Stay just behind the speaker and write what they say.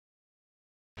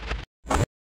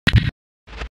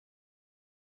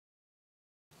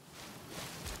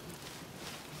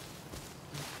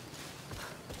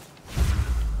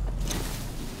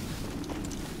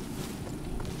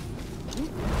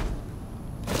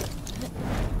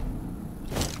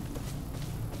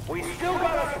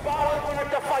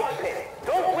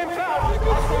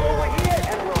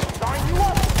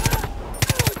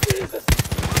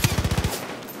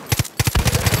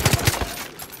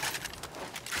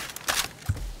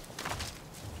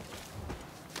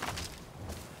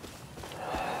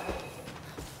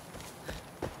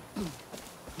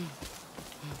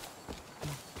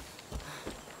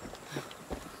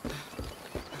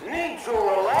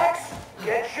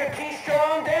your keister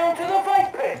on down to the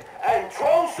fight pit and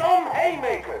throw some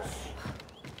haymakers.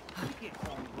 You can't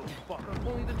call me little fucker.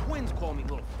 Only the twins call me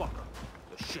little fucker.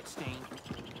 The shit stain.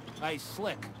 Hey,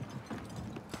 Slick.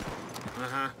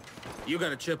 Uh-huh. You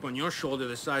got a chip on your shoulder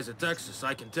the size of Texas,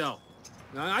 I can tell.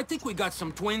 Now, I think we got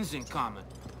some twins in common,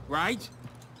 right?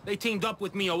 They teamed up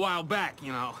with me a while back,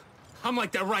 you know. I'm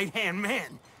like their right-hand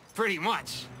man, pretty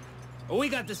much. But we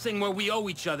got this thing where we owe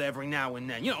each other every now and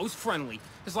then. You know, it's friendly.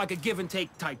 It's like a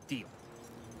give-and-take type deal.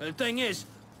 The thing is,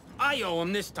 I owe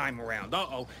him this time around,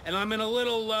 and I'm in a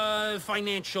little,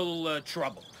 financial,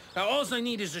 trouble. Now, all I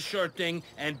need is a sure thing,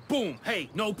 and boom, hey,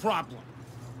 no problem.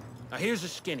 Now, here's a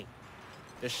skinny.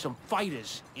 There's some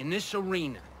fighters in this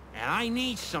arena, and I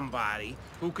need somebody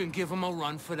who can give them a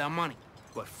run for their money.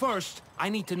 But first, I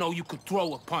need to know you could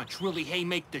throw a punch, really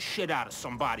haymak the shit out of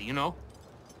somebody, you know?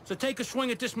 So take a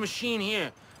swing at this machine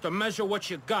here to measure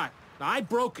what you got. Now, I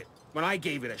broke it when I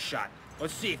gave it a shot.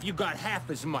 Let's see if you got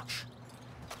half as much.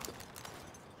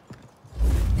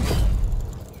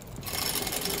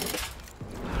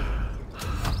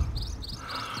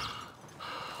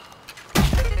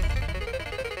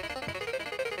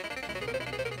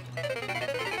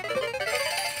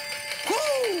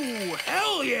 Woo!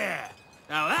 Hell yeah!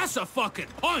 Now that's a fucking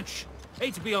punch!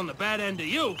 Hate to be on the bad end of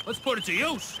you. Let's put it to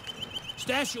use.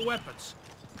 Stash your weapons.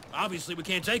 Obviously, we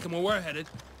can't take them where we're headed.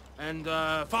 And,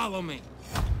 follow me.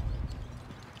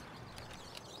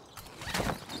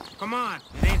 Come on,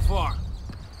 it ain't far.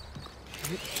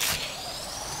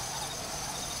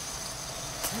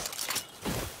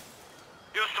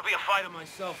 Used to be a fighter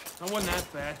myself. I wasn't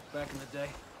that bad back in the day.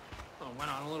 I went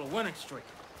on a little winning streak.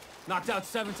 Knocked out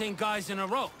 17 guys in a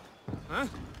row. Huh?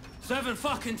 7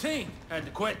 fucking team. Had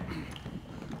to quit.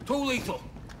 Too lethal.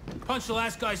 Punched the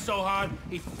last guy so hard,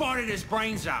 he farted his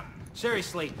brains out.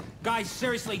 Seriously. Guys,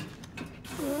 seriously.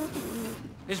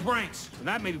 His brains. And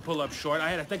that made me pull up short. I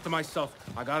had to think to myself,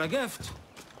 I got a gift,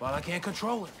 but I can't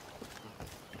control it.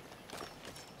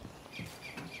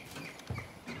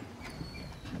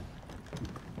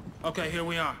 Okay, here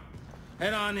we are.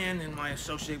 Head on in, and my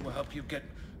associate will help you get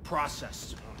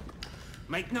processed.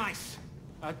 Make nice.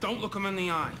 Don't look him in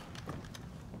the eye.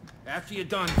 After you're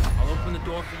done, I'll open the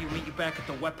door for you, meet you back at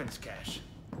the weapons cache.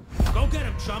 Go get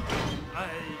him, chump.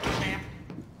 Champ.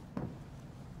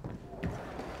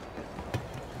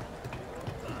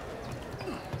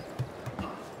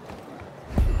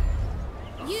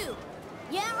 You.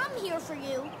 Yeah, I'm here for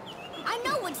you. I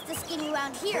know what's the skinny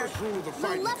around here. First rule of the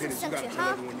fighting pit is you gotta tell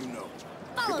everyone you know.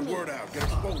 Follow Get the me. word out, get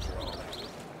exposure, all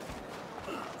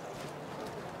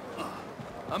that.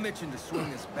 I'm itching to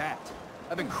swing this bat.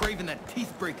 I've been craving that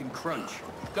teeth-breaking crunch.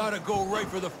 Gotta go right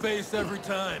for the face every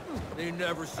time. They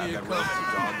never see it coming.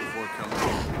 Dog before coming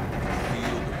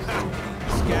in.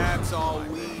 Scab's all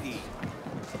weedy.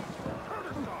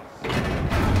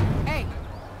 Hey,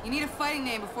 you need a fighting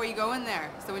name before you go in there,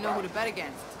 so we know who to bet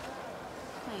against.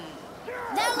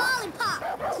 That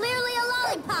lollipop! Clearly a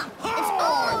lollipop! It's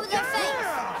all over their face!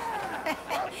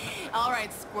 All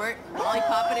right, Squirt.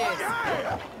 Lollipop it is.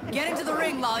 Get into the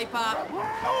ring, Lollipop.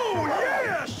 Oh,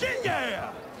 yeah! Shit,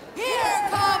 yeah! Here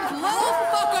comes little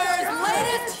fucker's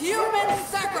latest human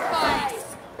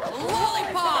sacrifice!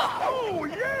 Lollipop! Oh,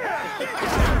 yeah!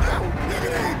 You're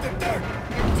gonna eat the dirt!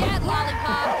 You're dead,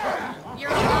 lollipop!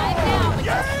 You're alive now, but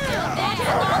you're still dead,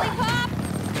 lollipop!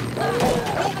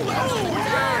 Oh,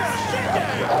 yeah! Shit,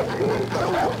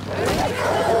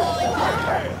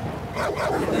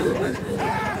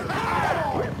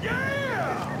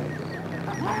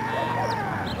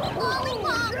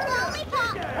 Lollipop!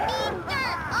 Lollipop! Eat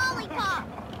dirt, lollipop!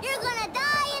 You're gonna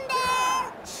die in there!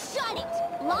 Shut it!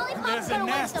 Lollipop's There's a gonna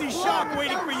wake nasty the shark floor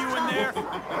waiting for you in there.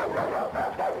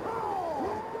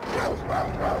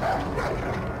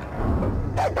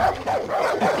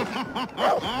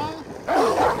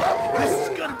 This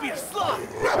is gonna be a slug.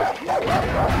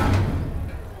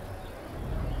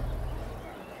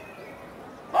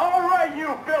 All right, you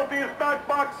filthy stock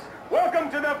bucks. Welcome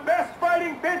to the best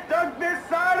fighting pit dug this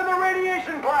side of the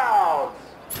radiation clouds.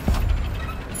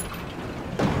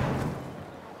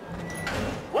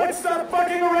 Let's stop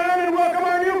fucking around and welcome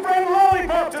our new friend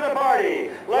Lollipop to the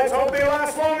party. Let's hope they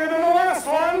last longer than the last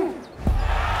one.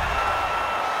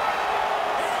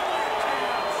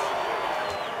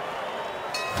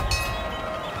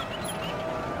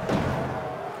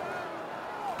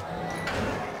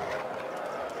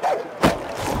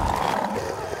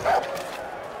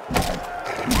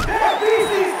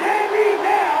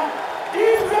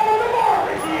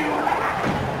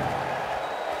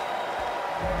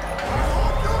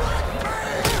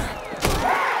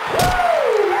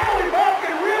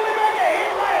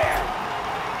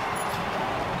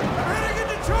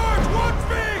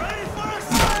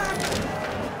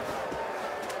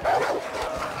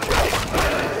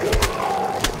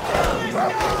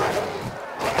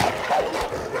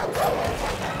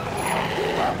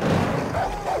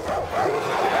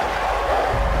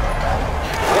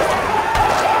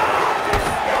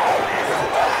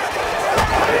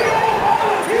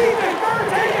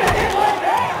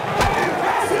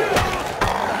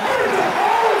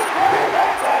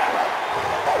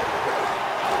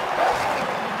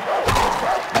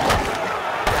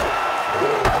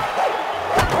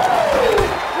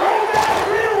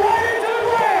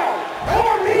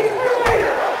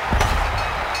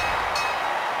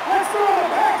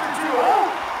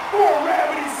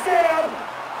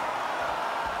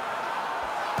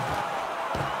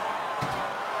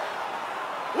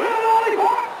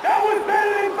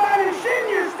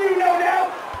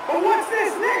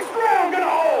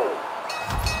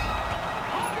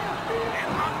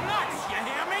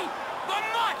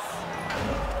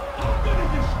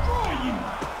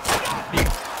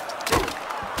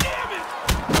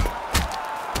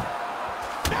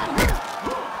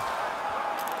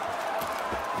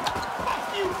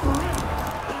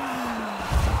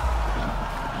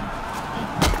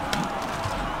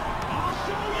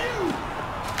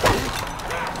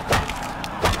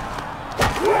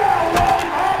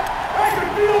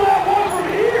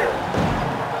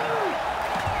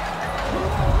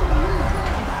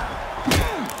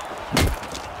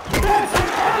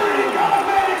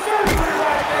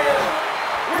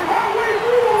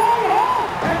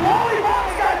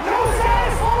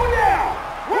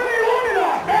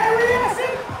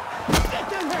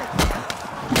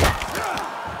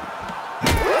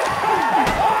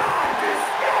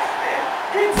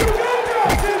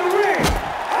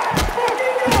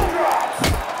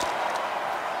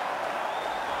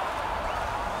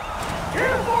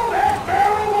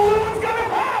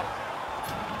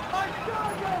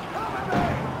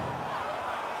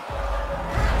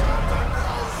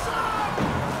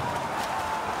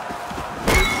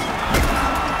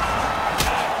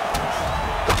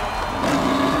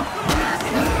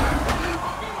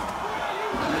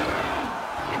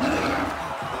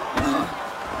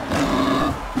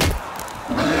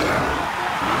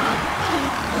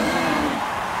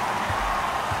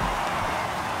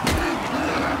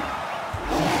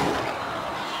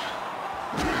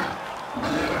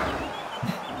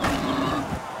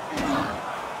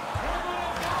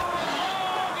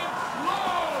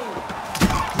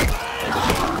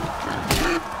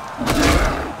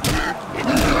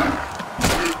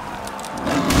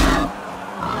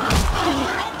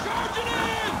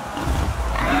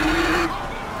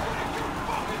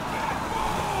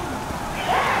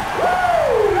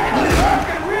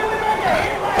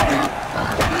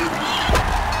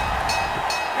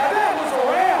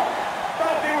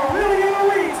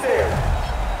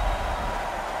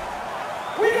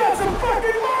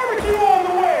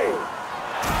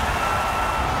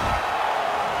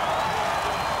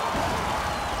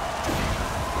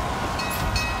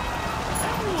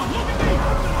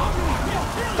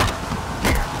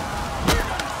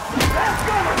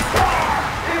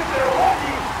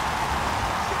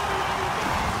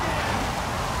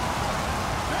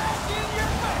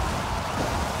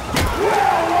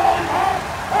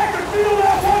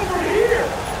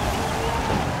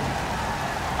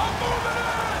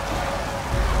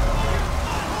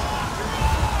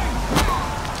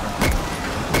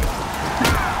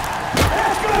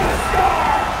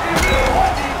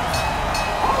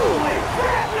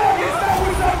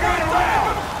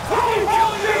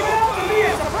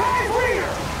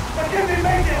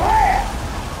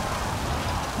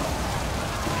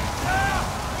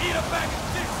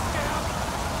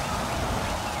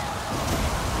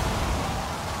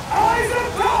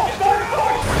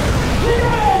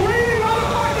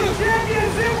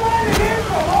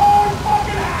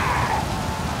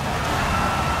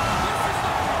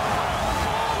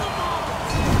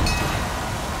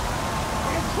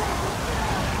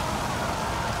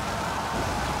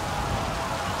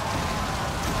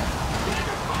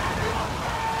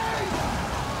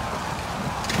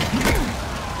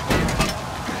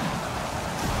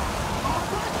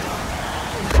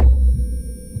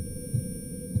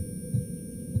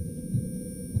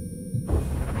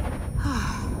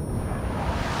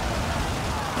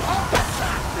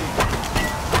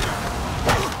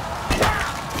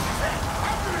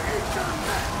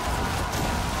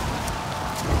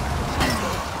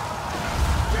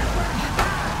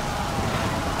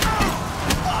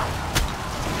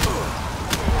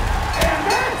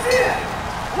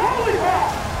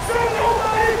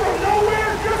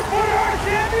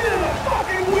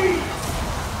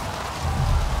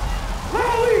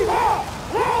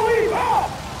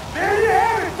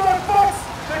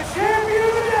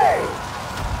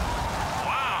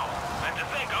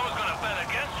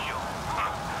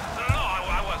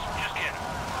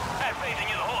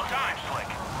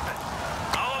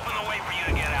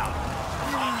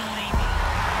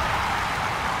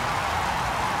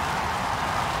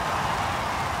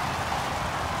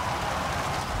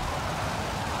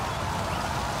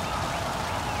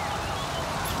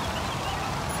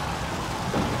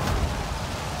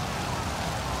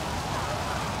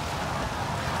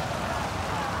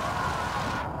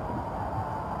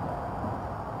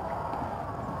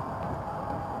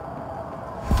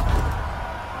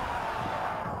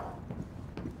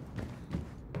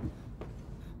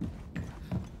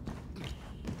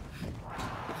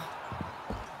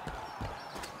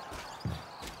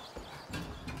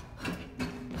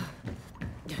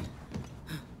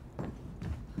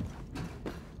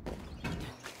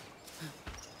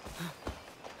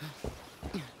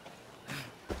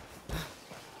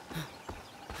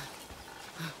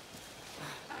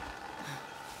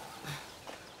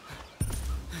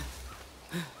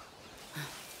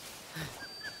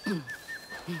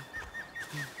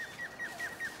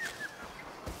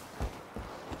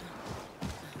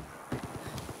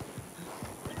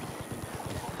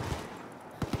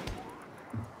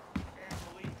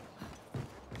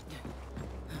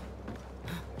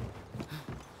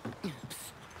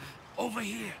 Over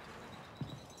here.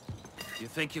 You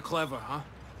think you're clever, huh?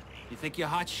 You think you're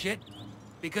hot shit?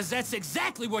 Because that's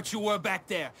exactly what you were back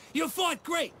there. You fought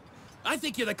great. I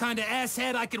think you're the kind of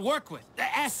asshead I could work with.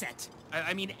 The asset.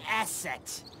 I mean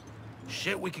asset.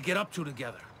 Shit we could get up to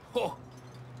together. Oh,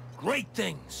 great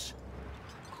things.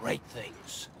 Great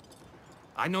things.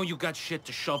 I know you got shit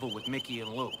to shovel with Mickey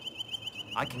and Lou.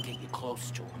 I can get you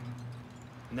close to them.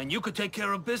 And then you could take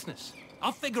care of business.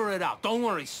 I'll figure it out. Don't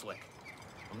worry, Slick.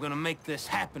 I'm gonna make this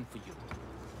happen for you.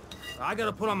 I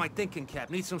gotta put on my thinking cap.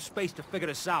 Need some space to figure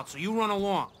this out, so you run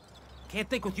along. Can't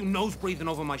think with you nose breathing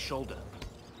over my shoulder.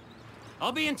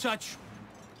 I'll be in touch.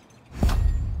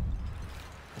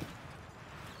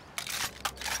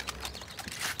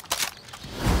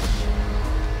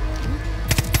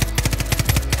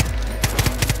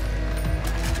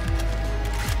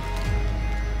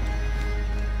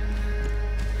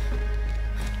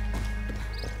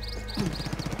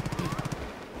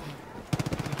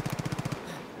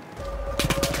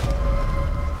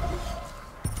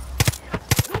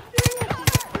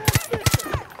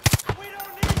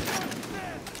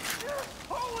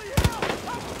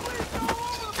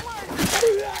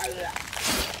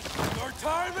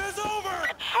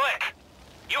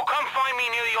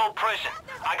 Prison.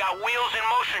 I got wheels in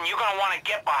motion you're gonna want to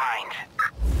get behind.